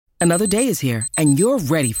Another day is here, and you're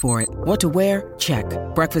ready for it. What to wear? Check.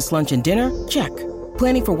 Breakfast, lunch, and dinner? Check.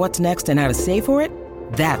 Planning for what's next and how to save for it?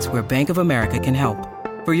 That's where Bank of America can help.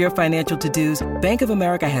 For your financial to-dos, Bank of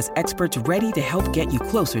America has experts ready to help get you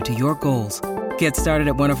closer to your goals. Get started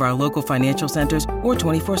at one of our local financial centers or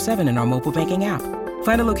 24/7 in our mobile banking app.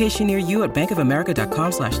 Find a location near you at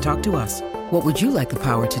bankofamerica.com/talktous. What would you like the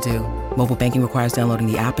power to do? Mobile banking requires downloading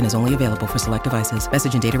the app and is only available for select devices.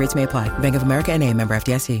 Message and data rates may apply. Bank of America N.A., member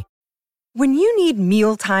FDIC. When you need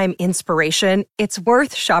mealtime inspiration, it's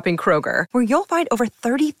worth shopping Kroger, where you'll find over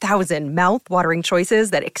 30,000 mouth-watering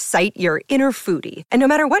choices that excite your inner foodie. And no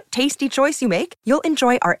matter what tasty choice you make, you'll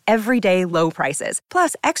enjoy our everyday low prices,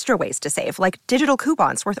 plus extra ways to save, like digital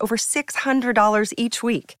coupons worth over $600 each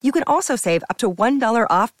week. You can also save up to $1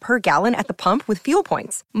 off per gallon at the pump with fuel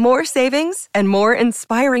points. More savings and more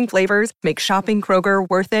inspiring flavors make shopping Kroger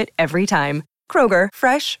worth it every time. Kroger,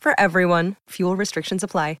 fresh for everyone. Fuel restrictions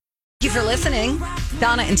apply. Thank you for listening.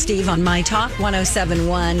 Donna and Steve on My Talk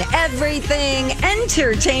 107.1. Everything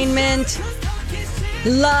entertainment.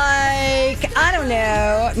 Like, I don't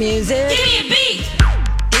know, music. Give me a beat!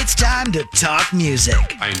 It's time to talk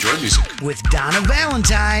music. I enjoy music. With Donna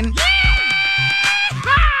Valentine.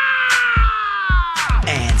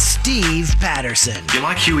 And Steve Patterson. You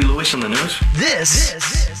like Huey Lewis on the news? This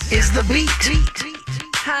is The Beat.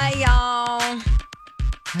 Hi, y'all.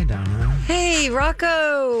 Hi, Donna. Hey,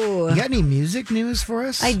 Rocco. You got any music news for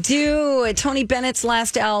us? I do. Tony Bennett's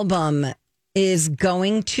last album is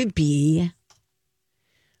going to be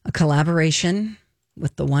a collaboration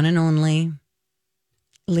with the one and only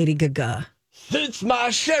Lady Gaga. Since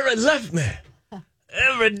my Sherry left me,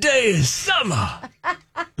 every day is summer.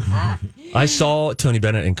 I saw Tony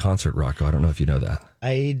Bennett in concert, Rocco. I don't know if you know that.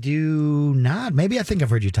 I do not. Maybe I think I've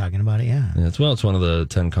heard you talking about it, yeah. It's one of the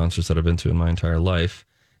 10 concerts that I've been to in my entire life.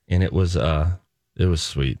 And it was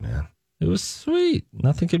sweet, man. It was sweet.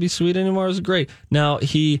 Nothing could be sweet anymore. It was great. Now,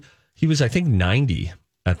 he was, I think, 90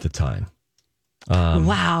 at the time.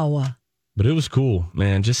 Wow. But it was cool,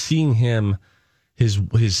 man. Just seeing him,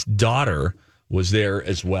 his daughter was there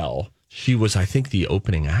as well. She was, I think, the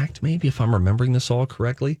opening act, maybe, if I'm remembering this all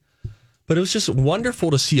correctly. But it was just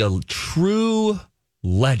wonderful to see a true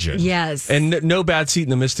legend. Yes. And no bad seat in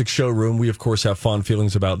the Mystic Showroom. We, of course, have fond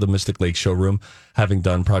feelings about the Mystic Lake Showroom, having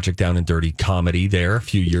done Project Down and Dirty comedy there a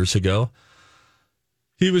few years ago.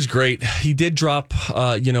 He was great. He did drop,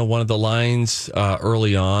 one of the lines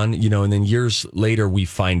early on, and then years later we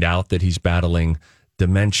find out that he's battling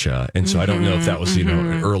dementia. And so I don't know if that was,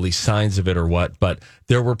 early signs of it or what, but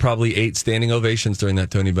there were probably 8 standing ovations during that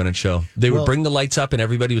Tony Bennett show. They would bring the lights up and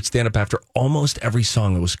everybody would stand up after almost every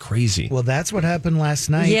song. It was crazy. Well, that's what happened last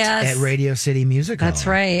night at Radio City Music Hall. That's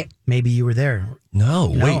right. Maybe you were there. No,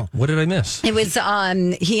 wait, what did I miss? It was,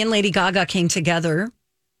 he and Lady Gaga came together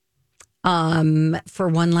for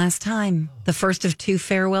one last time. The first of 2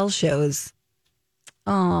 farewell shows.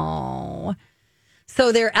 Oh,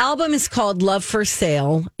 so their album is called Love for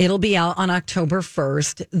Sale. It'll be out on October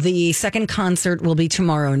 1st. The second concert will be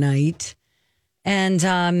tomorrow night. And,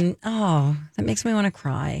 that makes me want to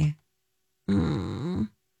cry.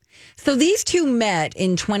 So these two met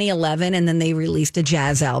in 2011, and then they released a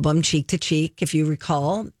jazz album, Cheek to Cheek, if you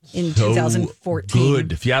recall, in 2014.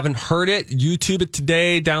 Good. If you haven't heard it, YouTube it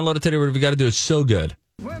today, download it today, whatever you got to do. It's so good.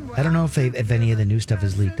 I don't know if any of the new stuff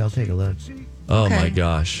is leaked. I'll take a look. Oh, my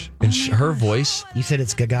gosh. And her voice. You said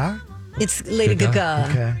it's Gaga? It's Lady Gaga.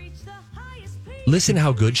 Okay. Listen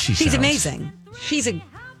how good she sounds. She's amazing. She's a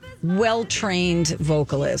well-trained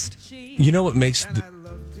vocalist. You know what makes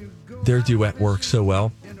their duet work so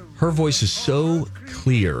well? Her voice is so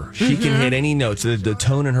clear. She can hit any notes, the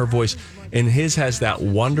tone in her voice. And his has that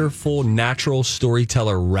wonderful, natural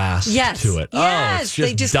storyteller rasp to it. Yes, oh, it's just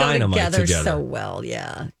they just dynamite go together so well.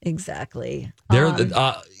 Yeah, exactly.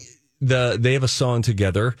 They have a song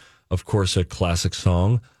together, of course, a classic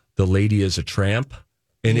song, The Lady is a Tramp.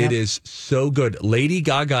 And it is so good. Lady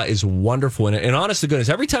Gaga is wonderful in it. And honest to goodness,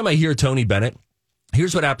 every time I hear Tony Bennett,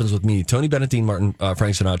 here's what happens with me. Tony Bennett, Dean Martin,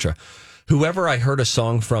 Frank Sinatra. Whoever I heard a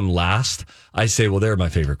song from last, I say, well, they're my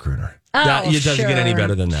favorite crooner. It doesn't get any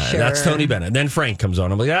better than that. Sure. That's Tony Bennett. Then Frank comes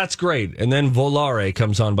on. I'm like, that's great. And then Volare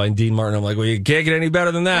comes on by Dean Martin. I'm like, well, you can't get any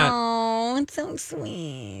better than that. Oh, it's so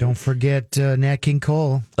sweet. Don't forget Nat King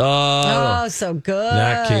Cole. Oh, so good.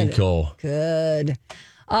 Nat King Cole. Good.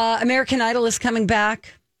 American Idol is coming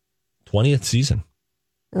back. 20th season.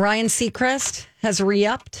 Ryan Seacrest has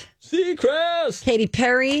re-upped. Seacrest! Katy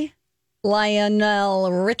Perry,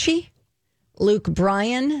 Lionel Richie, Luke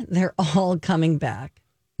Bryan, they're all coming back.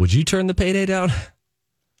 Would you turn the payday down?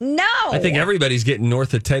 No. I think everybody's getting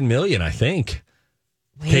north of $10 million, I think.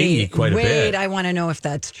 Katie quite a bit. I want to know if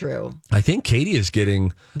that's true. I think Katie is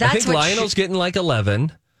getting. That's I think what Lionel's getting like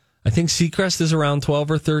 11. I think Seacrest is around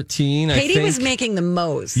 12 or 13. Katie I was think, making the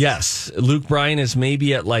most. Yes. Luke Bryan is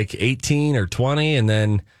maybe at like 18 or 20. And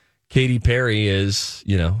then Katy Perry is,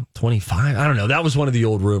 25. I don't know. That was one of the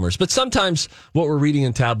old rumors. But sometimes what we're reading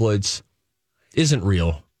in tabloids isn't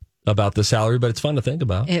real about the salary, but it's fun to think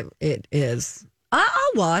about. It is. I'll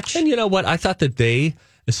watch. And you know what? I thought that they,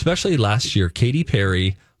 especially last year, Katy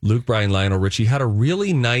Perry, Luke Bryan, Lionel Richie had a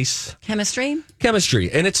really nice chemistry.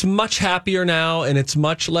 And it's much happier now, and it's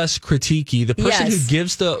much less critiquey. The person who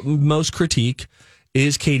gives the most critique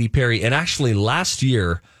is Katy Perry. And actually, last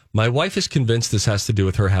year, my wife is convinced this has to do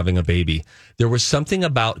with her having a baby. There was something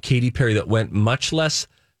about Katy Perry that went much less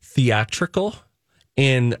theatrical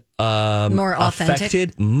and more authentic.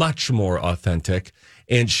 affected, much more authentic.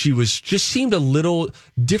 And she seemed a little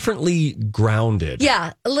differently grounded.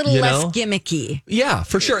 Yeah, a little less gimmicky. Yeah,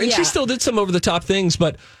 for sure. And she still did some over the top things,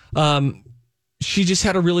 but she just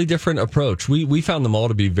had a really different approach. We found them all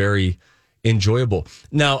to be very enjoyable.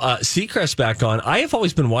 Now, Seacrest back on. I have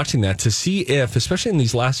always been watching that to see if, especially in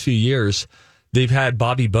these last few years, they've had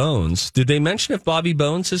Bobby Bones. Did they mention if Bobby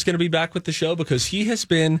Bones is going to be back with the show? Because he has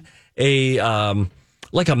been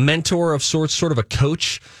like a mentor of sorts, sort of a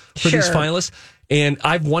coach for these finalists. And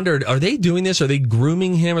I've wondered, are they doing this? Are they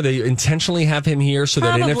grooming him? Are they intentionally have him here so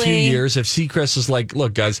that in a few years, if Seacrest is like,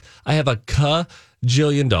 look, guys, I have a $1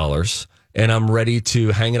 billion and I'm ready to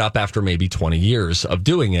hang it up after maybe 20 years of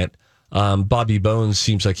doing it. Bobby Bones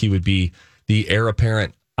seems like he would be the heir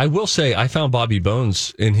apparent. I will say I found Bobby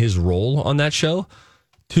Bones in his role on that show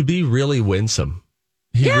to be really winsome.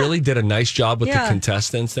 He really did a nice job with the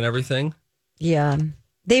contestants and everything. Yeah.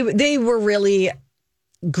 They were really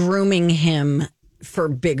grooming him for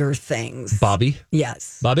bigger things. Bobby?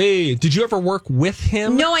 Yes. Bobby, did you ever work with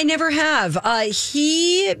him? No, I never have.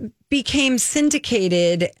 He became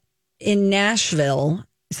syndicated in Nashville.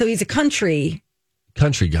 So he's a country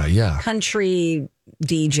guy, yeah. Country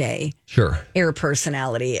DJ. Sure. Air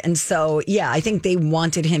personality. And so, I think they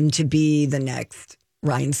wanted him to be the next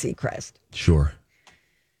Ryan Seacrest. Sure.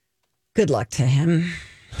 Good luck to him.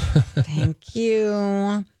 Thank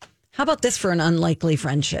you. How about this for an unlikely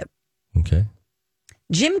friendship? Okay.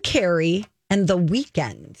 Jim Carrey and The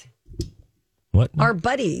Weeknd. What? Are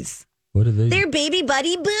buddies. What are they? They're baby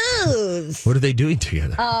buddy boos. What are they doing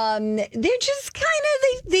together? They're just kind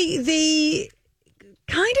of they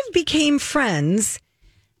kind of became friends,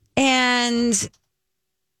 and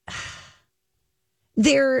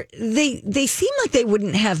they seem like they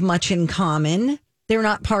wouldn't have much in common. They're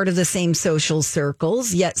not part of the same social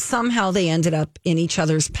circles, yet somehow they ended up in each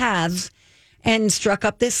other's paths and struck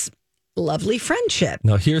up this lovely friendship.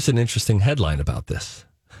 Now, here's an interesting headline about this,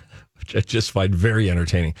 which I just find very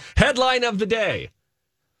entertaining. Headline of the day.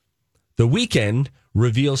 The Weeknd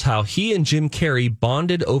reveals how he and Jim Carrey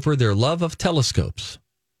bonded over their love of telescopes.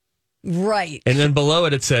 Right. And then below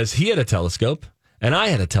it says he had a telescope and I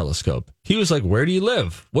had a telescope. He was like, where do you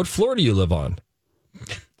live? What floor do you live on?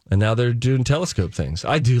 And now they're doing telescope things.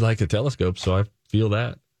 I do like a telescope, so I feel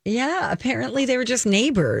that. Yeah, apparently they were just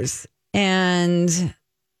neighbors. And,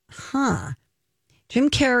 Jim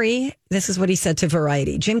Carrey, this is what he said to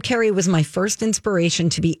Variety. Jim Carrey was my first inspiration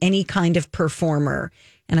to be any kind of performer.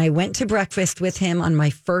 And I went to breakfast with him on my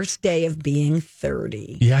first day of being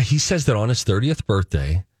 30. Yeah, he says that on his 30th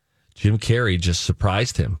birthday, Jim Carrey just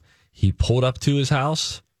surprised him. He pulled up to his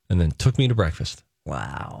house and then took me to breakfast.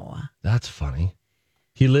 Wow. That's funny.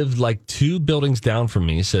 He lived like 2 buildings down from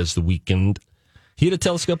me, says The Weeknd. He had a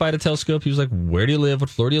telescope, I had a telescope. He was like, where do you live?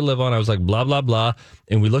 What floor do you live on? I was like, blah, blah, blah.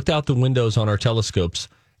 And we looked out the windows on our telescopes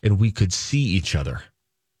and we could see each other.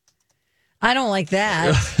 I don't like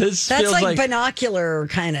that. That's like binocular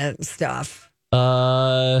kind of stuff.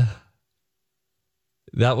 That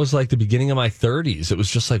was like the beginning of my 30s. It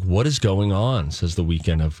was just like, what is going on, says The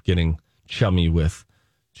Weeknd, of getting chummy with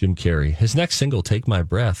Jim Carrey. His next single, Take My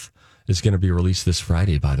Breath, is going to be released this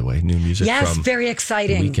Friday, by the way. New music from very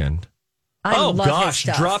exciting. The Weeknd. I love his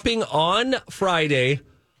stuff. Dropping on Friday,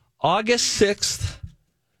 August 6th.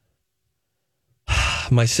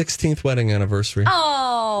 My 16th wedding anniversary.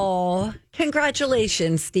 Oh,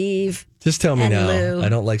 congratulations, Steve. Just tell me now. Lou. I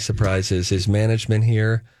don't like surprises. Is management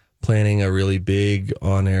here planning a really big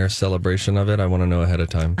on-air celebration of it? I want to know ahead of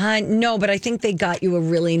time. No, but I think they got you a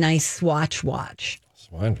really nice Swatch watch.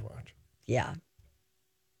 Swatch watch. Yeah.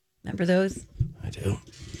 Remember those? I do.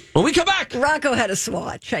 When we come back, Rocco had a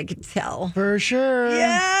Swatch, I could tell. For sure.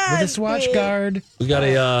 Yeah. With a Swatch guard. we got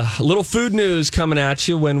a little food news coming at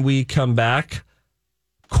you when we come back.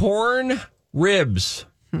 Corn ribs.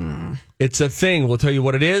 It's a thing. We'll tell you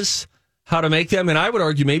what it is, how to make them. And I would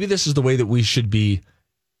argue maybe this is the way that we should be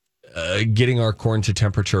getting our corn to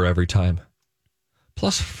temperature every time.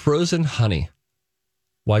 Plus frozen honey.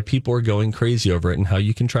 Why people are going crazy over it and how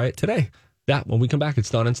you can try it today. That when we come back, it's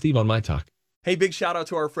Don and Steve on My Talk. Hey, big shout out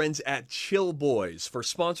to our friends at Chill Boys for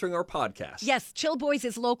sponsoring our podcast. Yes, Chill Boys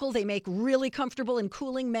is local. They make really comfortable and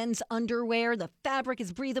cooling men's underwear. The fabric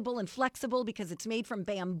is breathable and flexible because it's made from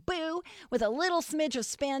bamboo with a little smidge of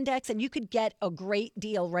spandex, and you could get a great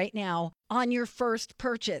deal right now on your first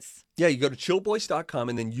purchase. Yeah, you go to chillboys.com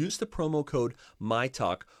and then use the promo code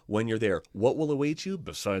MyTalk when you're there. What will await you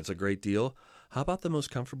besides a great deal? How about the most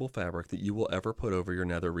comfortable fabric that you will ever put over your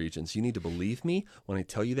nether regions? You need to believe me when I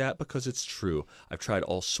tell you that because it's true. I've tried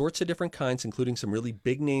all sorts of different kinds, including some really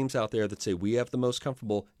big names out there that say we have the most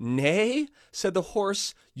comfortable. Nay, said the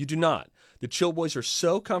horse, you do not. The Chill Boys are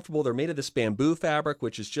so comfortable. They're made of this bamboo fabric,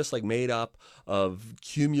 which is just like made up of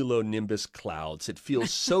cumulonimbus clouds. It feels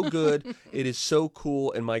so good. It is so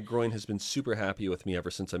cool. And my groin has been super happy with me ever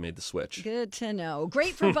since I made the switch. Good to know.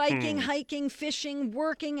 Great for biking, hiking, fishing,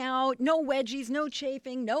 working out. No wedgies, no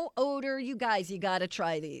chafing, no odor. You guys, you got to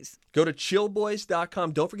try these. Go to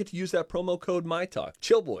chillboys.com. Don't forget to use that promo code MyTalk.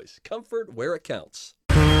 Chill Boys, comfort where it counts.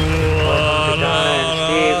 Welcome to Donna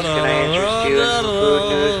and Steve's. Can I interest you in some food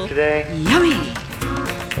news today?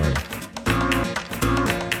 Yummy.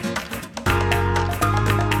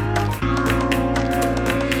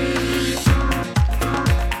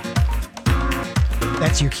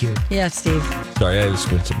 That's your cue. Yeah, Steve. Sorry, I just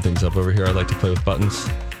screwed some things up over here. I like to play with buttons.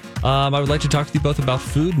 I would like to talk to you both about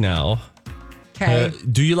food now. Okay.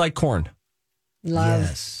 Do you like corn? Love.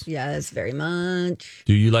 Yes. Yes, very much.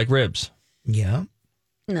 Do you like ribs? Yeah.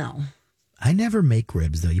 No. I never make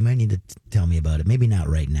ribs, though. You might need to tell me about it. Maybe not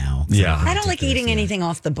right now. Yeah. I don't like eating anything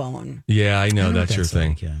off the bone. Yeah, I know. I know That's what your that's thing.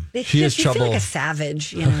 like, yeah. It She has just, you feel trouble. like a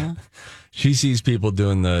savage, you know? She sees people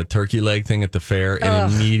doing the turkey leg thing at the fair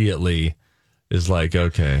and immediately is like,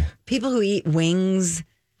 okay. People who eat wings.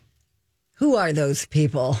 Who are those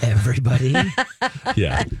people? Everybody.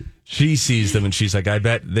 Yeah. She sees them and she's like, I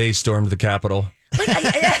bet they stormed the Capitol. Like,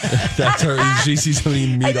 That's her. She sees somebody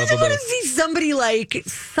eating I meat just off of want it. to see somebody like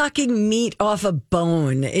sucking meat off a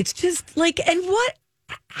bone. It's just like, and what?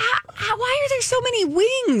 Why are there so many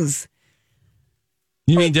wings?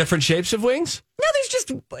 You mean different shapes of wings? No,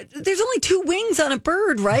 there's only 2 wings on a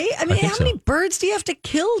bird, right? I mean, think how many so. birds do you have to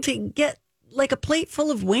kill to get like a plate full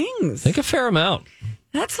of wings? I think a fair amount.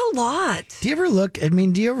 That's a lot. Do you ever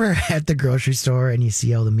do you ever at the grocery store and you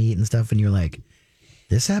see all the meat and stuff and you're like,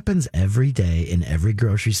 this happens every day in every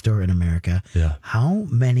grocery store in America. Yeah. How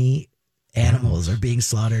many animals are being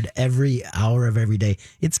slaughtered every hour of every day?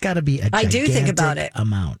 It's got to be a I do think about gigantic it.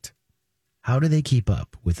 amount. How do they keep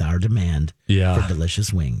up with our demand Yeah. for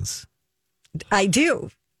delicious wings? I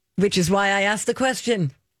do, which is why I asked the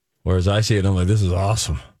question. Whereas I see it, I'm like, this is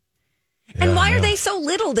awesome. And why Yeah. are they so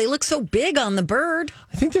little? They look so big on the bird.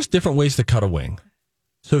 I think there's different ways to cut a wing.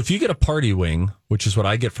 So if you get a party wing, which is what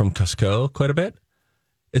I get from Costco quite a bit,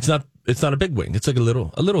 it's not a big wing. It's like a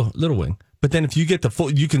little wing. But then if you get the full,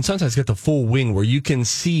 you can sometimes get the full wing where you can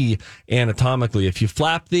see anatomically. If you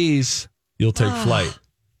flap these, you'll take flight.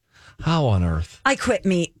 How on earth? I quit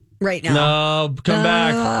meat right now. No, come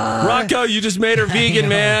back, Rocco. You just made her vegan,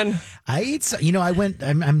 man. I eat,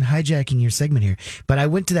 I'm hijacking your segment here, but I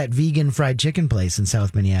went to that vegan fried chicken place in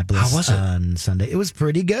South Minneapolis How was it? on Sunday. It was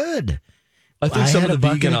pretty good. I think some had of a the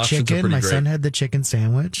bucket vegan of options chicken. are pretty My great. son had the chicken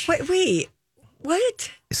sandwich. Wait,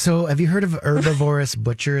 what? So have you heard of Herbivorous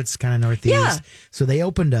Butcher? It's kind of northeast. Yeah. So they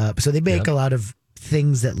opened up. So they make a lot of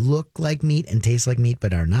things that look like meat and taste like meat,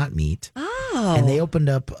 but are not meat. Oh. And they opened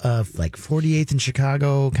up like 48th in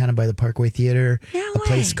Chicago, kind of by the Parkway Theater. No a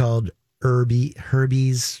place way. called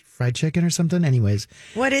Herbie's Fried Chicken or something. Anyways,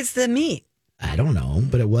 What is the meat? I don't know,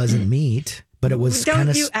 but it wasn't meat. But it was kind Don't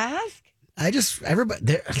of. you ask?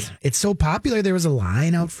 It's so popular. There was a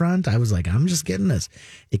line out front. I was like, I'm just getting this.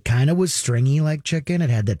 It kind of was stringy like chicken. It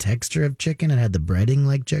had the texture of chicken. It had the breading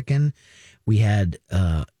like chicken. We had,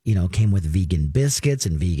 came with vegan biscuits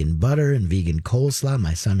and vegan butter and vegan coleslaw.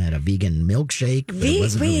 My son had a vegan milkshake, but it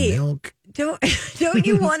wasn't really milk. Don't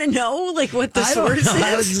you want to know like what the I don't source know.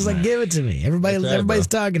 I was is? just like, give it to me. Everybody's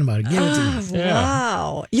talking about it. Give it to me.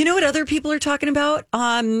 Wow. You know what other people are talking about?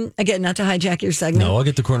 Again, not to hijack your segment. No, I'll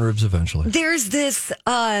get the corn ribs eventually. There's this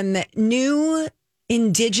new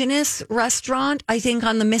indigenous restaurant, I think,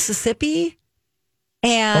 on the Mississippi.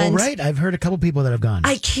 And Right. I've heard a couple people that have gone.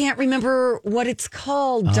 I can't remember what it's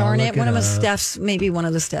called. Darn it. look One it of the up. Stephs, maybe one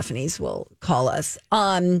of the Stephanies will call us.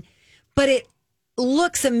 But it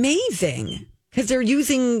looks amazing because they're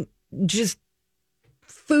using just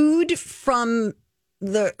food from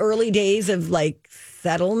the early days of like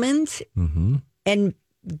settlement and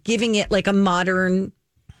giving it like a modern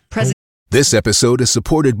present. This episode is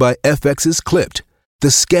supported by FX's Clipped,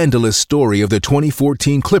 the scandalous story of the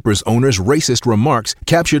 2014 Clippers owner's racist remarks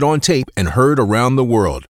captured on tape and heard around the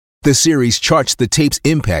world. The series charts the tape's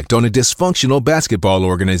impact on a dysfunctional basketball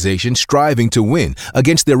organization striving to win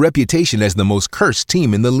against their reputation as the most cursed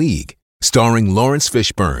team in the league. Starring Lawrence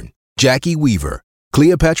Fishburne, Jackie Weaver,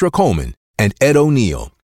 Cleopatra Coleman, and Ed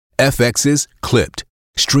O'Neill. FX's Clipped,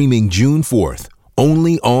 streaming June 4th,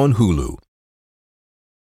 only on Hulu.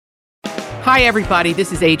 Hi, everybody.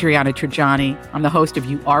 This is Adriana Trajani. I'm the host of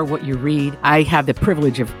You Are What You Read. I have the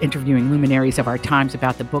privilege of interviewing luminaries of our times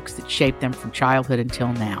about the books that shaped them from childhood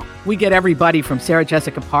until now. We get everybody from Sarah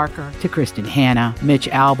Jessica Parker to Kristen Hanna, Mitch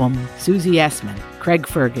Albom, Susie Essman, Craig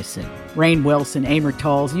Ferguson, Rainn Wilson, Amor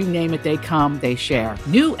Tolls, you name it, they come, they share.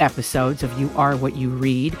 New episodes of You Are What You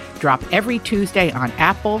Read drop every Tuesday on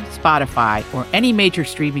Apple, Spotify, or any major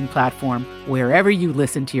streaming platform wherever you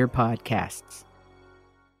listen to your podcasts.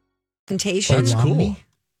 That's cool.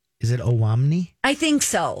 Is it Owamni? I think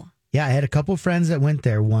so. Yeah, I had a couple friends that went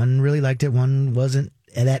there. One really liked it. One wasn't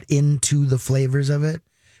that into the flavors of it,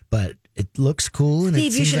 but it looks cool. And Steve, it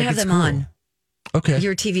you seems should like have it's them cool. on. Okay.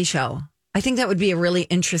 Your TV show. I think that would be a really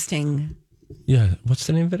interesting. Yeah. What's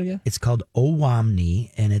the name of it again? It's called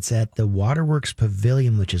Owamni, and it's at the Waterworks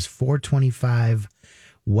Pavilion, which is 425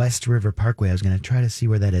 West River Parkway. I was going to try to see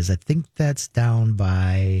where that is. I think that's down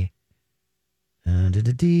by...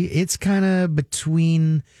 it's kind of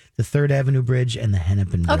between the 3rd Avenue Bridge and the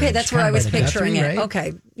Hennepin Bridge. Okay, that's where I was picturing it. Right?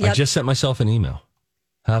 Okay. I just sent myself an email.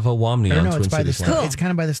 Have a Womney on No, Twin it's by the Cities. Cool. It's kind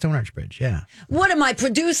of by the Stone Arch Bridge. Yeah. What am I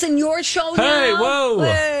producing your show now? Hey, whoa.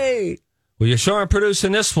 Hey. Well, you sure aren't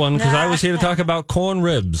producing this one because I was here to talk about corn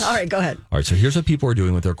ribs. All right, go ahead. All right, so here's what people are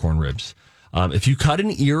doing with their corn ribs. If you cut an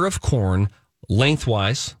ear of corn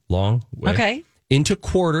lengthwise, long way, Okay. into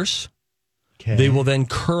quarters, Okay. they will then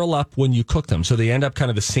curl up when you cook them. So they end up kind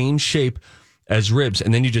of the same shape as ribs.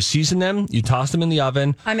 And then you just season them, you toss them in the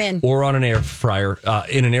oven. I'm in. Or on an air fryer.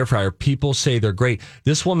 In an air fryer. People say they're great.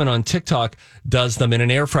 This woman on TikTok does them in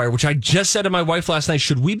an air fryer, which I just said to my wife last night,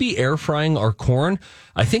 should we be air frying our corn?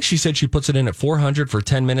 I think she said she puts it in at 400 for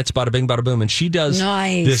 10 minutes, bada bing, bada boom. And she does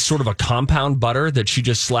this sort of a compound butter that she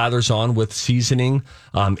just slathers on with seasoning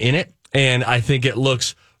in it. And I think it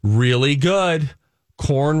looks really good.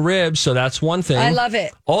 Corn ribs, so that's one thing. I love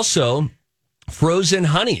it. Also, frozen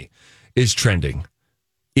honey is trending.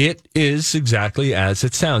 It is exactly as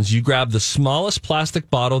it sounds. You grab the smallest plastic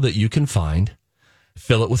bottle that you can find,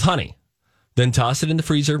 fill it with honey, then toss it in the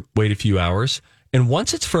freezer, wait a few hours, and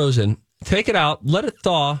once it's frozen, take it out, let it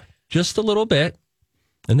thaw just a little bit,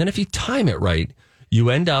 and then if you time it right, you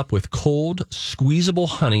end up with cold, squeezable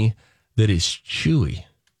honey that is chewy.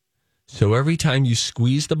 So every time you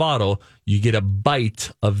squeeze the bottle, you get a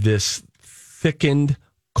bite of this thickened,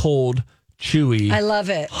 cold, chewy I love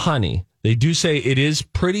it. honey. They do say it is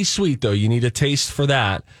pretty sweet, though. You need a taste for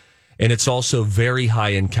that. And it's also very high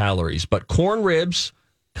in calories. But corn ribs,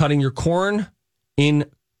 cutting your corn in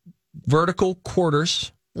vertical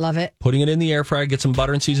quarters. Love it. Putting it in the air fryer, get some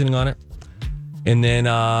butter and seasoning on it. And then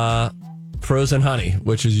frozen honey,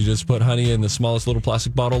 which is you just put honey in the smallest little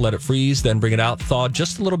plastic bottle, let it freeze, then bring it out, thaw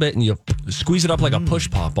just a little bit, and you squeeze it up like a push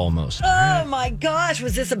pop almost. Oh my gosh,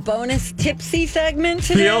 was this a bonus tipsy segment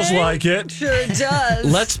today? Feels like it. Sure does.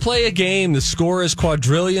 Let's play a game. The score is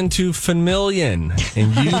quadrillion to fanmillion,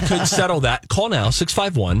 and you could settle that. Call now,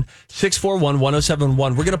 651-641-1071.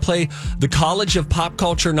 We're going to play the College of Pop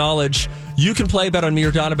Culture Knowledge. You can play, bet on me or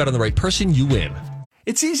Donna, bet on the right person, you win.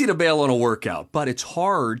 It's easy to bail on a workout, but it's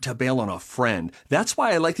hard to bail on a friend. That's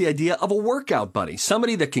why I like the idea of a workout buddy.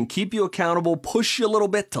 Somebody that can keep you accountable, push you a little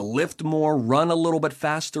bit to lift more, run a little bit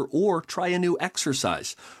faster, or try a new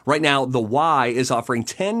exercise. Right now, the Y is offering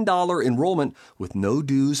 $10 enrollment with no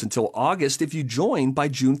dues until August if you join by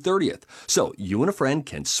June 30th. So you and a friend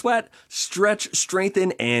can sweat, stretch,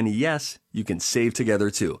 strengthen, and yes, you can save together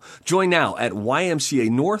too. Join now at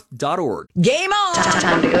ymcanorth.org. Game on!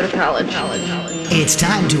 Time to go to college. It's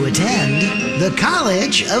time to attend the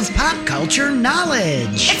College of Pop Culture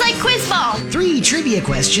Knowledge. It's like quiz ball. 3 trivia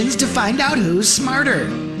questions to find out who's smarter.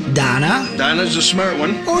 Donna? Donna's a smart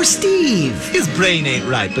one. Or Steve? His brain ain't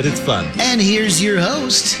right, but it's fun. And here's your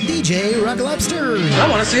host, DJ Rugglepster. I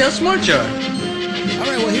want to see how smart you are. All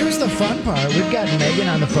right, well, here's the fun part. We've got Megan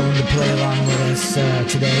on the phone to play along with us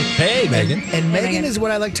today. Hey, Megan. And Megan is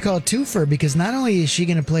what I like to call a twofer because not only is she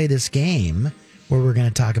going to play this game where we're going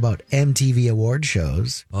to talk about MTV award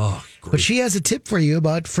shows, but she has a tip for you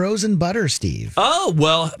about frozen butter, Steve. Oh,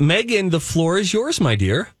 well, Megan, the floor is yours, my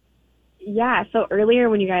dear. Yeah, so earlier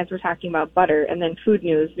when you guys were talking about butter and then food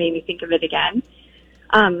news made me think of it again.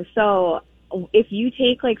 So if you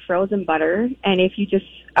take like frozen butter and if you just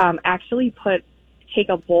actually take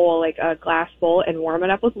a bowl, like a glass bowl, and warm it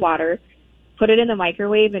up with water, put it in the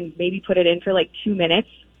microwave and maybe put it in for like 2 minutes,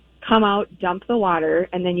 come out, dump the water,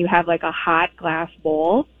 and then you have like a hot glass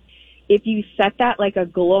bowl. If you set that like a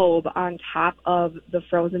globe on top of the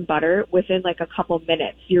frozen butter, within like a couple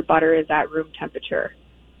minutes, your butter is at room temperature.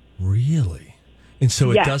 Really? And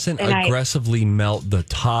so it Yes, doesn't and aggressively melt the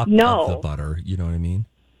top No. of the butter. You know what I mean?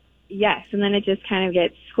 Yes, and then it just kind of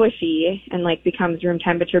gets squishy and like becomes room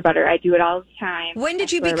temperature butter. I do it all the time. When did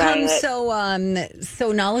I you swear by become it.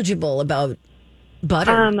 so knowledgeable about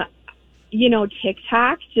butter?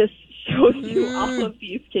 TikTok just shows you all of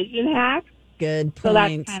these kitchen hacks. Good point. So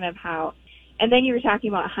that's kind of how. And then you were talking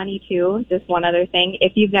about honey too. Just one other thing.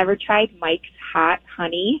 If you've never tried Mike's Hot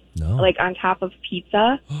Honey, like on top of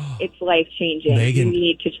pizza, it's life changing. Megan, you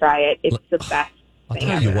need to try it. It's the best I'll thing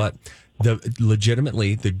tell ever. you what.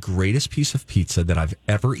 Legitimately, the greatest piece of pizza that I've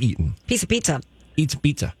ever eaten. Piece of pizza. Piece of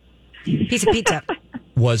pizza.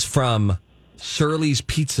 Was from Shirley's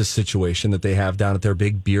Pizza situation that they have down at their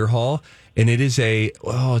big beer hall. And it is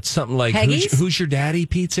it's something like who's Your Daddy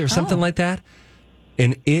pizza or something like that.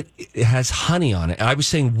 And it has honey on it. I was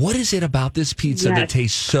saying, what is it about this pizza that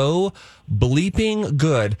tastes so bleeping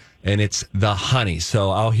good? And it's the honey. So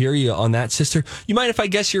I'll hear you on that, sister. You mind if I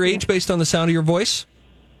guess your age based on the sound of your voice?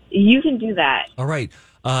 You can do that. All right.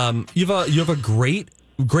 You have a great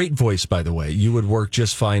voice, by the way. You would work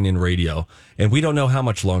just fine in radio. And we don't know how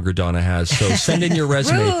much longer Donna has. So send in your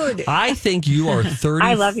resume. Rude. I think you are 30.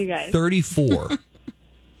 I love you guys. 34.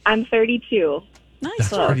 I'm 32. Nice.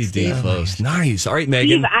 That's pretty close. Nice. All right,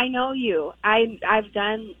 Megan. Steve, I know you. I've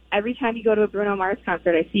done, every time you go to a Bruno Mars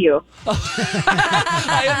concert, I see you.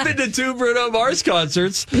 I have been to 2 Bruno Mars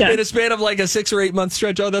concerts in a span of like a 6 or 8 month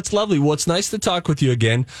stretch. Oh, that's lovely. Well, it's nice to talk with you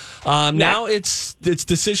again. Now it's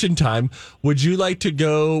decision time. Would you like to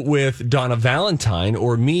go with Donna Valentine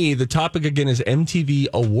or me? The topic again is MTV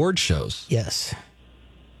award shows. Yes.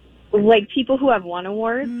 Like people who have won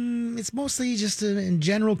awards? It's mostly just in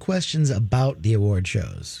general questions about the award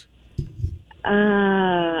shows.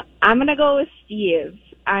 I'm going to go with Steve.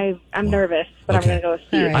 I'm nervous, but I'm going to go with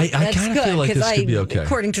Steve. Right. I kind of feel like this could be okay.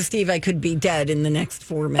 According to Steve, I could be dead in the next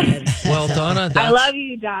 4 minutes. Well, Donna, I love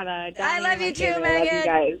you, Donna. I love you too, Megan. I love you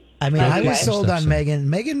guys. I mean, I was guys. sold on Megan.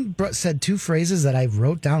 Megan said 2 phrases that I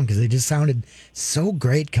wrote down because they just sounded so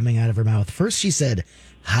great coming out of her mouth. First, she said,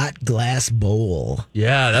 hot glass bowl.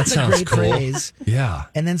 Yeah, that That's sounds a great cool. phrase. Yeah.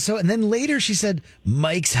 And then later she said,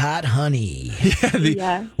 Mike's Hot Honey.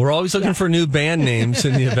 We're always looking for new band names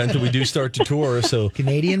in the event that we do start to tour. So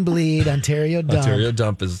Canadian Bleed, Ontario Dump. Ontario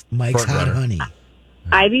Dump is Mike's front Hot runner. Honey.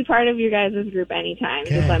 I'd be part of your guys' group anytime.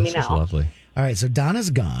 Okay. Just let me This is know. lovely. All right, so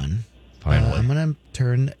Donna's gone. Finally. I'm going to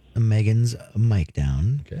turn Megan's mic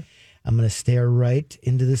down. Okay. I'm going to stare right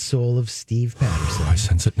into the soul of Steve Patterson. I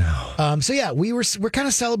sense it now. So yeah, we're kind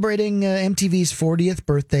of celebrating MTV's 40th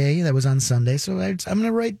birthday. That was on Sunday. So I'm going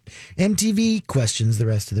to write MTV questions the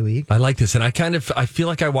rest of the week. I like this, and I feel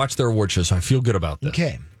like I watched their award show, so I feel good about this.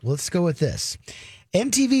 Okay, let's go with this.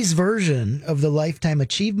 MTV's version of the Lifetime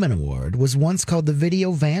Achievement Award was once called the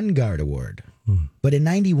Video Vanguard Award. But in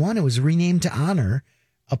 91, it was renamed to honor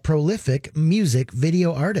a prolific music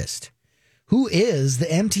video artist. Who is the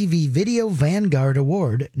MTV Video Vanguard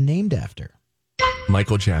Award named after?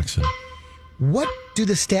 Michael Jackson. What do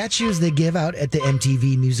the statues they give out at the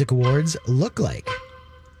MTV Music Awards look like?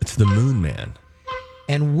 It's the Moon Man.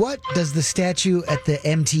 And what does the statue at the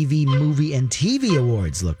MTV Movie and TV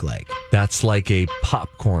Awards look like? That's like a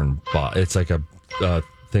popcorn. It's like a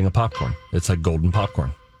thing of popcorn. It's like golden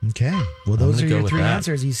popcorn. Okay. Well, I'm those gonna are go your with 3 that.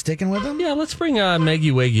 answers. Are you sticking with them? Yeah, let's bring Maggie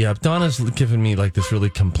Waggy up. Donna's giving me like this really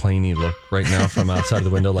complainy look right now from outside the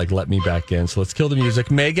window, like, let me back in. So let's kill the music.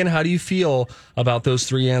 Megan, how do you feel about those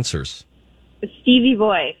 3 answers? Stevie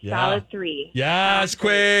Boy, Yeah. solid 3. Yes,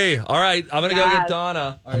 Quay. All right, I'm going to go get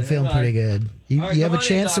Donna. All I'm right, feeling hang on. pretty good. You All right, have come a on in,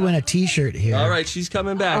 chance to Donna. win a T-shirt here. All right, she's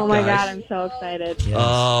coming back. Oh my guys. God, I'm so excited. Yes.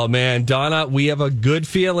 Oh, man. Donna, we have a good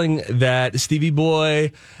feeling that Stevie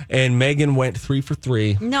Boy and Megan went 3 for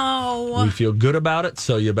 3. No. We feel good about it,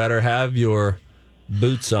 so you better have your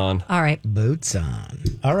boots on. All right. Boots on.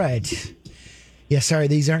 All right. Yeah, sorry,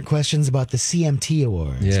 these aren't questions about the CMT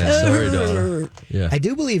Awards. Yeah, sorry, Donna. Yeah. I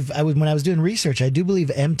do believe, when I was doing research, I do believe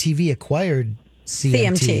MTV acquired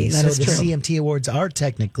CMT. That so is the true. CMT Awards are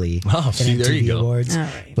technically Oh, see, an there you MTV go. Awards. All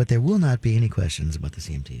right. But there will not be any questions about the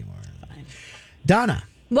CMT Award. Donna,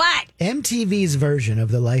 What? MTV's version of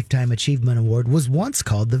the Lifetime Achievement Award was once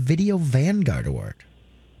called the Video Vanguard Award.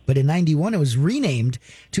 but in 91 it was renamed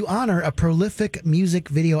to honor a prolific music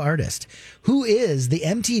video artist. Who is the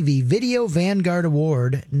MTV Video Vanguard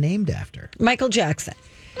Award named after? Michael Jackson.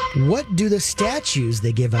 What do the statues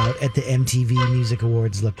they give out at the MTV Music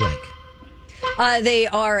Awards look like? They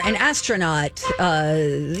are an astronaut,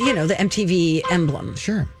 the MTV emblem.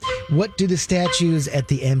 Sure. What do the statues at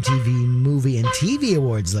the MTV Movie and TV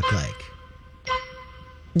Awards look like?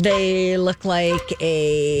 They look like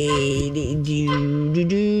they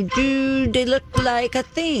look like a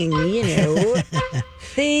thing,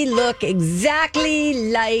 They look exactly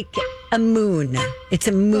like a moon. It's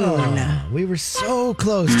a moon. Oh, we were so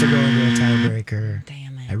close to going to a tiebreaker.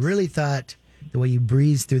 Damn it. I really thought the way you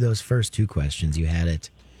breezed through those first two questions, you had it.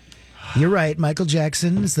 You're right. Michael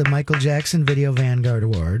Jackson is the Michael Jackson Video Vanguard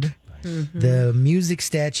Award. Mm-hmm. The music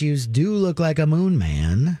statues do look like a moon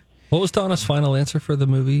man. What was Donna's final answer for the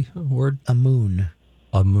movie award? A moon.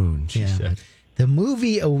 A moon, she said. The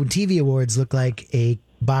movie TV awards look like a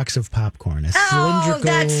box of popcorn. A cylindrical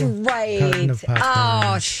that's right. carton of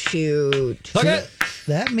popcorn. Oh, shoot. So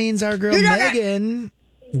that means our girl Megan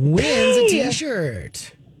wins a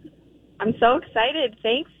T-shirt. I'm so excited.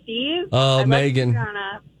 Thanks, Steve. Oh, Megan.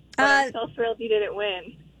 I'm so thrilled you didn't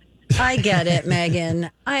win. I get it, Megan.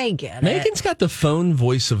 I get it. Megan's got the phone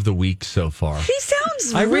voice of the week so far. She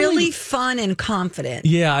sounds really fun and confident.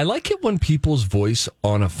 Yeah, I like it when people's voice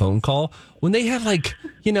on a phone call, when they have what's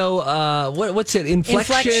it?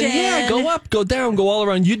 Inflection. Yeah, go up, go down, go all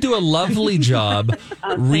around. You do a lovely job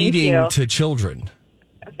reading to children.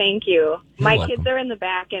 Thank you. My welcome. kids are in the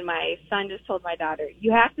back, and my son just told my daughter,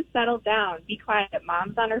 "You have to settle down. Be quiet.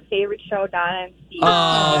 Mom's on her favorite show, Donna and Steve."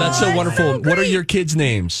 Oh, that's so wonderful. What are your kids'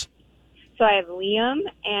 names? So I have Liam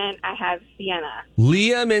and I have Sienna.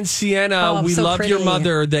 Liam and Sienna, we love your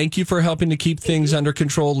mother. Thank you for helping to keep things under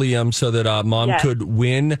control, Liam, so that Mom could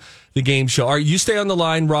win the game show. All right, you stay on the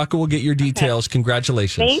line. Rocco will get your details. Okay.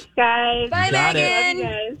 Congratulations. Thanks, guys. Bye, Megan. Love you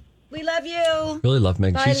guys. We love you. Really love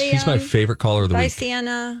Megan. Bye, She's my favorite caller of the week. Bye,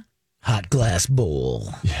 Sienna. Hot Glass Bowl.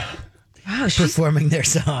 Yeah. Wow, performing their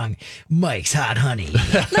song, Mike's Hot Honey.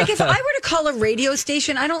 Like, if I were to call a radio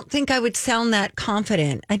station, I don't think I would sound that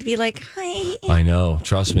confident. I'd be like, hi. I know.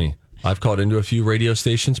 Trust me. I've called into a few radio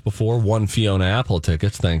stations before. Won Fiona Apple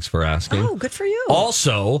tickets. Thanks for asking. Oh, good for you.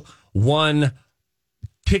 Also, won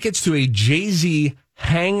tickets to a Jay-Z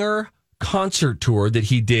hangar concert tour that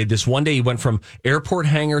he did. This one day, he went from airport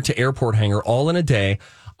hangar to airport hangar all in a day.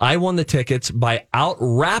 I won the tickets by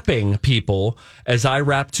out-rapping people as I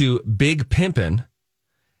rapped to Big Pimpin'.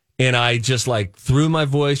 And I just threw my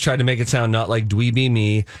voice, tried to make it sound not like Dweeby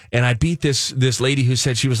Me. And I beat this lady who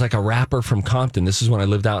said she was like a rapper from Compton. This is when I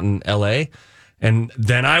lived out in L.A. And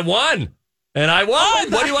then I won. And I won. Oh,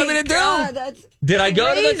 what do you want me to do? Did I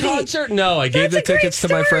go to the concert? No, I gave the tickets to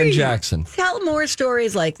my friend Jackson. Tell more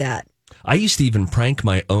stories like that. I used to even prank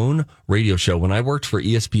my own radio show. When I worked for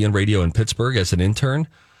ESPN Radio in Pittsburgh as an intern,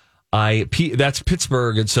 that's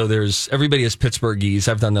Pittsburgh. And so everybody is Pittsburghese.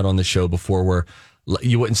 I've done that on the show before where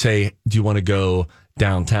you wouldn't say, do you want to go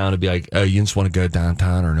downtown? It'd be like, oh, you just want to go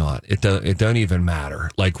downtown or not? It don't even matter.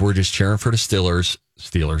 Like, we're just cheering for the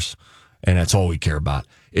Steelers. And that's all we care about.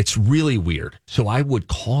 It's really weird. So I would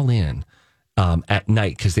call in at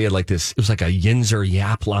night because they had it was like a Yinzer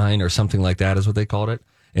Yap line or something like that is what they called it.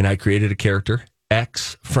 And I created a character,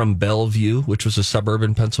 X from Bellevue, which was a suburb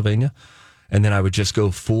in Pennsylvania. And then I would just go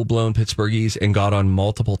full-blown Pittsburghese and got on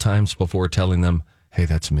multiple times before telling them, hey,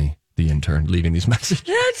 that's me, the intern, leaving these messages.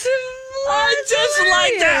 I just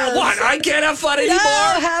like that. What? I can't have fun anymore?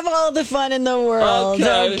 No, have all the fun in the world.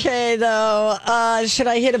 Okay though. Should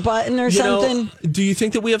I hit a button or something? Do you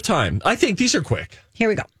think that we have time? I think these are quick. Here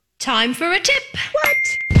we go. Time for a tip. What?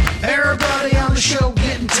 Everybody on the show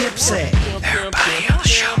getting tipsy. Everybody on the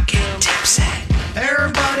show getting tipsy.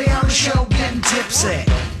 Everybody on the show getting tipsy.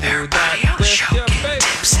 Everybody on the show getting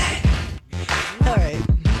tipsy. All right.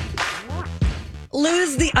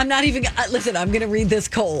 I'm not even, listen, I'm going to read this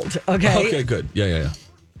cold, okay? Okay, good. Yeah.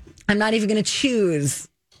 I'm not even going to choose.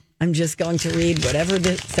 I'm just going to read whatever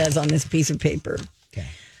it says on this piece of paper. Okay.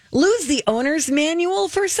 Lose the owner's manual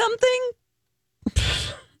for something?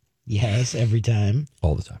 Yes, every time.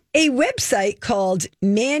 All the time. A website called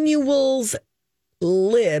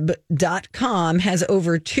manualslib.com has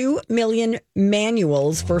over 2 million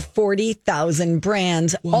manuals for 40,000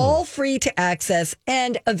 brands, all free to access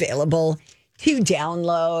and available to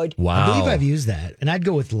download. Wow. I believe I've used that. And I'd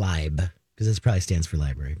go with LIB because this probably stands for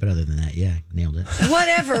library. But other than that, yeah, nailed it.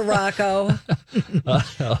 Whatever, Rocco.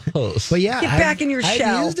 But yeah, get back in your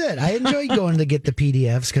shell. I used it. I enjoy going to get the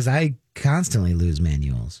PDFs because I constantly lose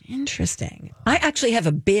manuals. Interesting. I actually have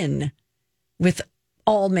a bin with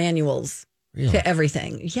all manuals Really? to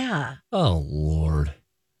everything. Yeah. Oh, Lord.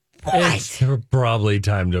 What? It's probably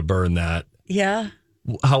time to burn that. Yeah.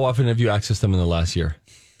 How often have you accessed them in the last year?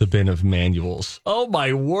 The bin of manuals. Oh,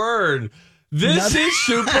 my word. This is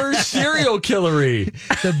super serial killery.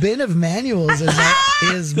 The bin of manuals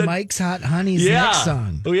is Mike's Hot Honey's next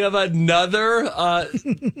song. We have another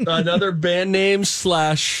band name /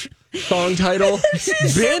 song title.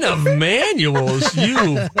 Bin of manuals,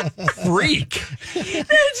 you freak.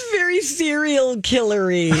 That's very serial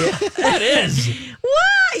killery. That is. Why?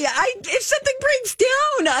 If something breaks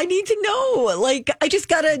down, I need to know. Like, I just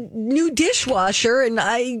got a new dishwasher and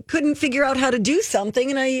I couldn't figure out how to do something,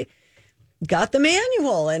 and I got the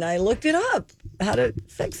manual and I looked it up how to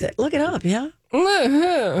fix it. Look it up, yeah.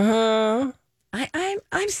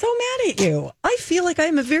 I'm so mad at you. I feel like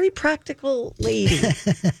I'm a very practical lady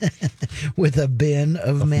with a bin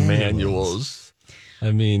of manuals. I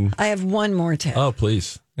mean, I have one more tip. Oh,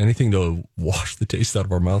 please. Anything to wash the taste out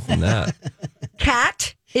of our mouth than that.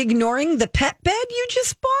 Cat ignoring the pet bed you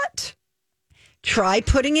just bought? Try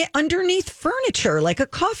putting it underneath furniture like a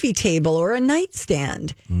coffee table or a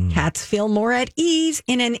nightstand. Cats feel more at ease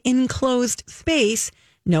in an enclosed space,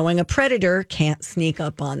 knowing a predator can't sneak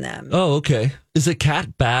up on them. Oh, okay. Is a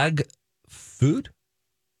cat bag food?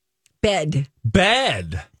 Bed.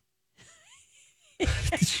 Bed.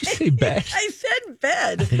 Did you say bed? I said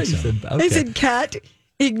bed. I think so. Okay. I said cat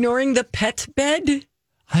ignoring the pet bed.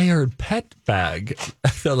 I heard pet bag. I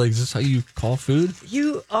felt like, is this how you call food?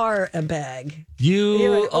 You are a bag.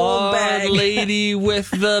 You are bag. lady with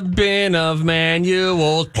the bin of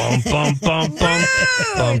manuals. Bum, bum, bum, bum,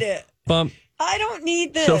 bum, bum. I don't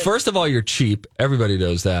need this. So first of all, you're cheap. Everybody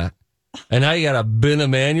knows that. And now you got a bin of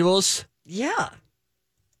manuals? Yeah.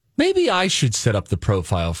 Maybe I should set up the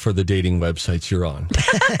profile for the dating websites you're on.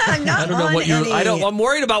 I'm not I don't know on what you're. any. I'm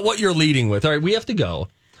worried about what you're leading with. All right, we have to go.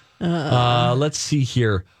 Let's see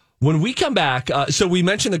here. When we come back, so we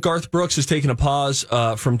mentioned that Garth Brooks is taking a pause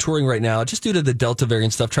from touring right now, just due to the Delta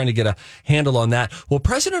variant stuff, trying to get a handle on that. Well,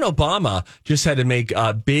 President Obama just had to make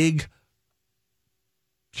a big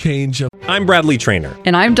change. I'm Bradley Trainer.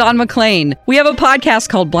 And I'm Don McClain. We have a podcast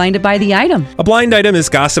called Blinded by the Item. A blind item is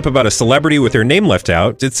gossip about a celebrity with their name left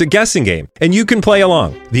out. It's a guessing game, and you can play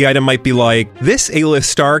along. The item might be like, this A-list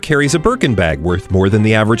star carries a Birkin bag worth more than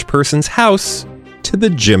the average person's house to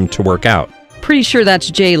the gym to work out. Pretty sure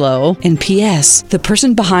that's J-Lo. And P.S. the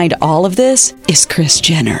person behind all of this is Kris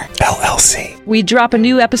Jenner, LLC. We drop a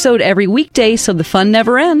new episode every weekday so the fun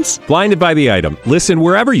never ends. Blinded by the Item. Listen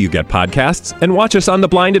wherever you get podcasts and watch us on the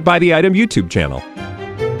Blinded by the Item YouTube channel.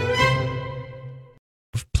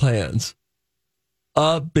 Plans.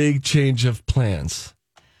 A big change of plans.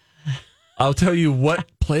 I'll tell you what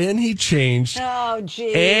plan he changed. Oh,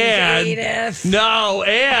 geez, and Edith.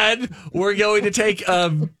 and we're going to take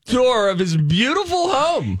a tour of his beautiful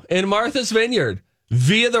home in Martha's Vineyard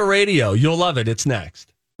via the radio. You'll love it. It's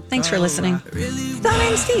next. Thanks for listening. Donna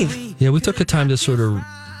and Steve. Yeah, we took a time to sort of,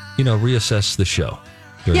 reassess the show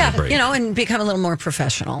during the break. And become a little more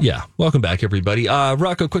professional. Yeah. Welcome back, everybody.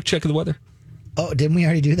 Rocco, quick check of the weather. Oh, didn't we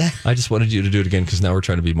already do that? I just wanted you to do it again because now we're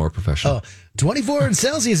trying to be more professional. 24 in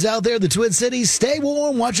Celsius out there, the Twin Cities. Stay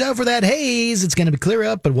warm. Watch out for that haze. It's going to be clear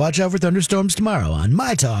up, but watch out for thunderstorms tomorrow on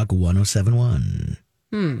My Talk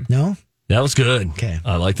 107.1. No? That was good. Okay.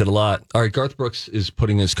 I liked it a lot. All right, Garth Brooks is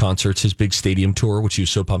putting his concerts, his big stadium tour, which he was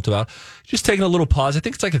so pumped about. Just taking a little pause. I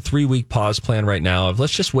think it's like a 3-week pause plan right now of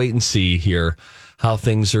let's just wait and see here how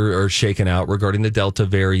things are shaken out regarding the Delta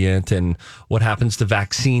variant and what happens to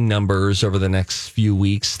vaccine numbers over the next few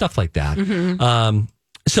weeks, stuff like that.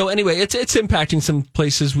 So anyway, it's impacting some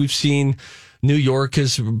places. We've seen New York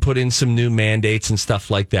has put in some new mandates and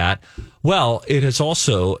stuff like that. Well, it has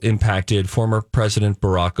also impacted former President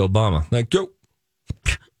Barack Obama. Thank you.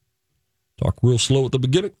 Talk real slow at the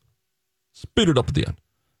beginning. Speed it up at the end.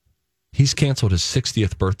 He's canceled his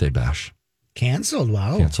 60th birthday bash. Canceled?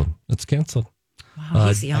 Wow. Canceled. It's canceled. Wow,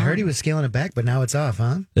 he's young. I heard he was scaling it back, but now it's off,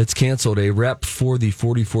 huh? It's canceled. A rep for the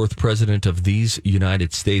 44th president of these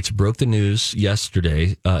United States broke the news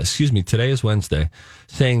yesterday. Today is Wednesday,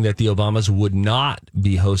 saying that the Obamas would not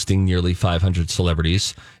be hosting nearly 500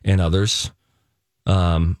 celebrities and others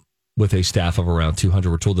with a staff of around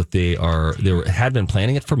 200. We're told that they had been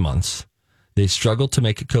planning it for months. They struggled to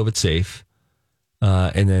make it COVID safe.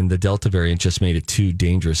 And then the Delta variant just made it too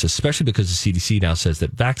dangerous, especially because the CDC now says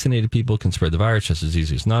that vaccinated people can spread the virus just as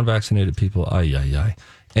easy as non-vaccinated people.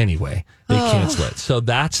 Anyway, they cancel it. So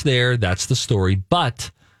that's there. That's the story.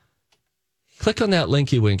 But click on that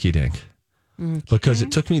linky winky dink because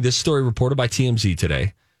it took me this story reported by TMZ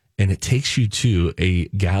today, and it takes you to a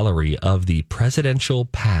gallery of the presidential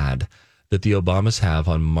pad that the Obamas have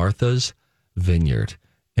on Martha's Vineyard.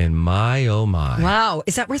 And my, oh my. Wow.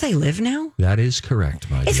 Is that where they live now? That is correct,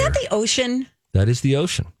 my Is dear. that the ocean? That is the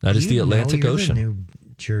ocean. That is the Atlantic Ocean. New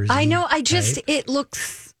Jersey. I know. I just, type. it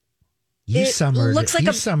looks. You it summered. looks like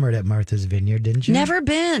you a- summered at Martha's Vineyard, didn't you? Never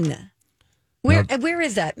been. Where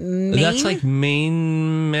is that? Maine? That's like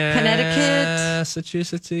Maine, Connecticut?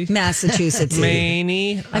 Massachusetts.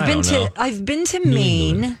 Maine. I've been to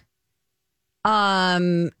Maine.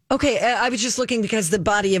 Okay, I was just looking because the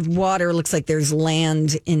body of water looks like there's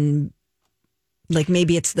land in, like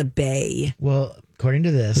maybe it's the bay. Well, according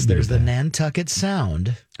to this, there's the Nantucket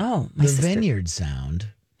Sound. Oh, the Vineyard Sound.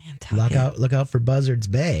 Look out for Buzzards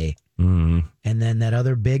Bay. Mm. And then that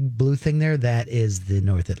other big blue thing there, that is the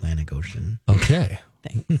North Atlantic Ocean. Okay.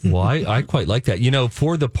 Well, I quite like that. You know,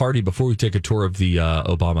 for the party, before we take a tour of the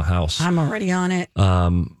Obama house, I'm already on it.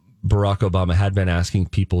 Barack Obama had been asking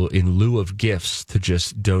people in lieu of gifts to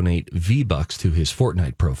just donate V-Bucks to his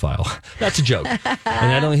Fortnite profile. That's a joke. And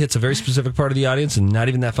that only hits a very specific part of the audience and not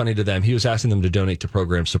even that funny to them. He was asking them to donate to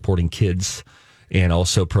programs supporting kids and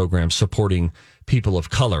also programs supporting people of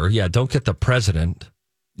color. Yeah, don't get the president,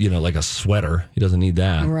 like a sweater. He doesn't need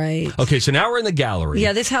that. Right. Okay, so now we're in the gallery.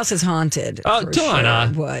 Yeah, this house is haunted. Oh,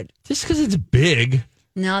 Donna. Sure. What? Just because it's big.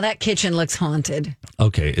 No, that kitchen looks haunted.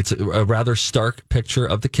 Okay, it's a rather stark picture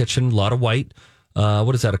of the kitchen. A lot of white.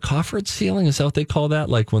 What is that? A coffered ceiling? Is that what they call that?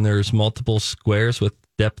 Like when there's multiple squares with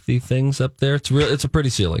depthy things up there. It's a pretty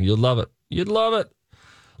ceiling. You'd love it. You'd love it.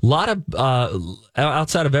 A lot of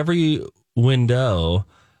outside of every window,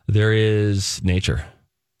 there is nature.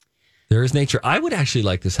 There is nature. I would actually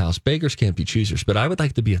like this house. Beggars can't be choosers, but I would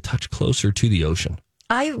like to be a touch closer to the ocean.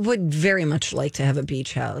 I would very much like to have a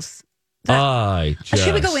beach house.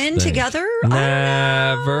 Should we go in together?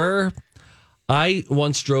 Never. I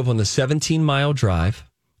once drove on the 17-mile drive,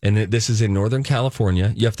 and this is in Northern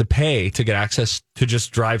California. You have to pay to get access to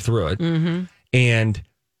just drive through it. Mm-hmm. And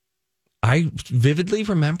I vividly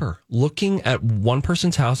remember looking at one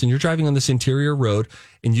person's house, and you're driving on this interior road,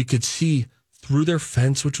 and you could see through their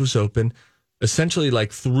fence, which was open, essentially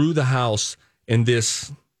like through the house, and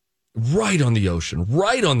this right on the ocean,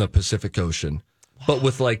 right on the Pacific Ocean. But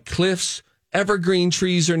with like cliffs, evergreen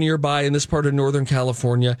trees are nearby in this part of Northern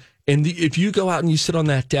California. And if you go out and you sit on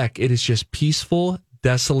that deck, it is just peaceful,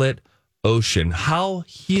 desolate ocean. How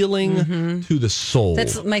healing to the soul.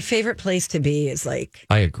 That's my favorite place to be, is like,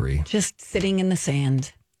 I agree. Just sitting in the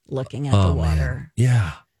sand, looking at the water. Man.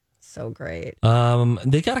 Yeah. So great.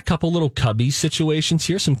 They got a couple little cubby situations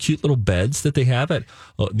here, some cute little beds that they have at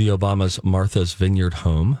the Obama's Martha's Vineyard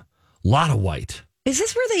home. A lot of white. Is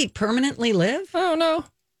this where they permanently live? Oh, no.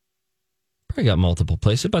 Probably got multiple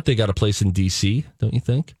places, but they got a place in D.C., don't you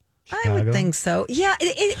think? I would think so. Yeah,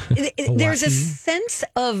 there's a sense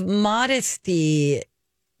of modesty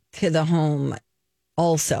to the home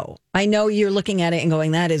also. I know you're looking at it and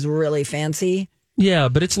going, that is really fancy. Yeah,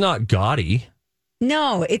 but it's not gaudy.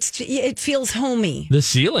 No, it feels homey. The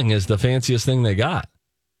ceiling is the fanciest thing they got.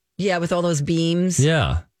 Yeah, with all those beams.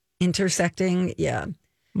 Yeah. Intersecting. Yeah. I'm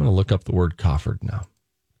going to look up the word coffered now.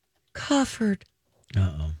 Coffered.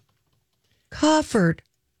 Uh-oh. Coffered.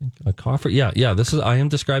 A coffered? Yeah. I am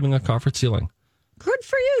describing a coffered ceiling. Good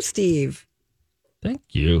for you, Steve. Thank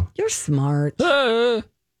you. You're smart. It's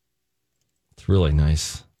really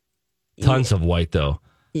nice. Tons of white, though.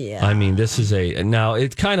 Yeah. I mean, this is now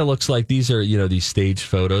it kind of looks like these are, these staged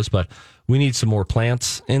photos, but we need some more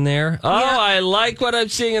plants in there. Oh, yeah. I like what I'm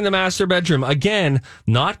seeing in the master bedroom. Again,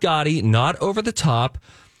 not gaudy, not over the top,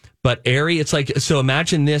 but airy. It's like, so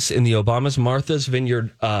imagine this in the Obama's Martha's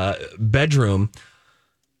Vineyard bedroom.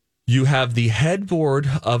 You have the headboard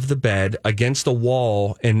of the bed against a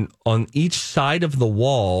wall, and on each side of the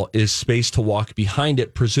wall is space to walk behind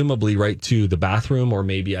it, presumably right to the bathroom or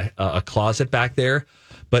maybe a closet back there.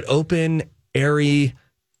 But open, airy,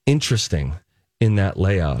 interesting in that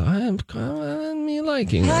layout. I'm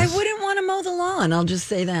liking this. I wouldn't want to mow the lawn. I'll just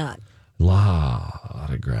say that. Lot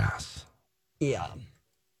of grass. Yeah.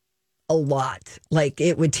 A lot. Like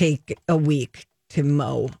it would take a week to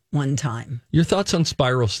mow one time. Your thoughts on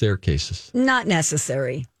spiral staircases? Not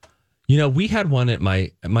necessary. We had one at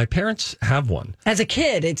my parents have one. As a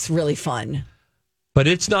kid, it's really fun. But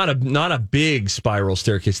it's not a big spiral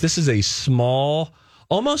staircase. This is a small.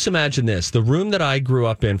 Almost imagine this. The room that I grew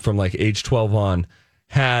up in from like age 12 on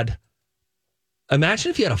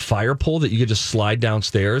imagine if you had a fire pole that you could just slide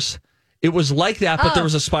downstairs. It was like that, but there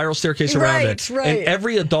was a spiral staircase around it. Right. And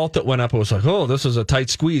every adult that went up was like, oh, this is a tight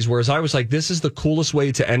squeeze. Whereas I was like, this is the coolest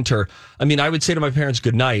way to enter. I mean, I would say to my parents,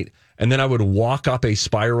 good night. And then I would walk up a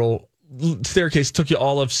spiral staircase. It took you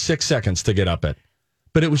all of 6 seconds to get up it.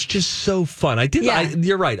 But it was just so fun.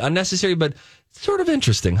 You're right. Unnecessary, but sort of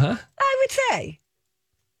interesting, huh? I would say.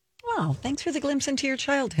 Wow, thanks for the glimpse into your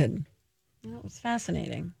childhood. That was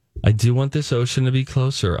fascinating. I do want this ocean to be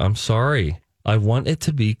closer. I'm sorry. I want it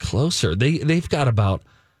to be closer. They've got about,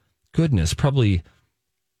 goodness, probably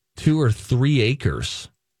 2 or 3 acres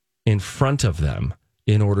in front of them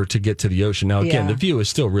in order to get to the ocean. Now, again, the view is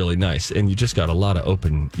still really nice, and you just got a lot of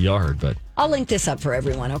open yard. But I'll link this up for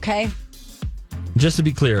everyone, okay? Just to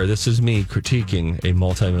be clear, this is me critiquing a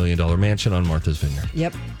multi-million-dollar mansion on Martha's Vineyard.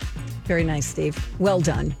 Yep. Very nice, Steve. Well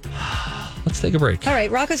done. Let's take a break. All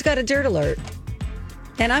right, Rocco's got a dirt alert.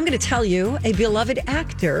 And I'm going to tell you a beloved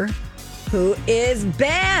actor who is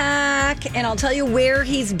back. And I'll tell you where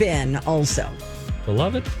he's been also.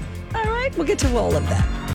 Beloved? All right, we'll get to all of that.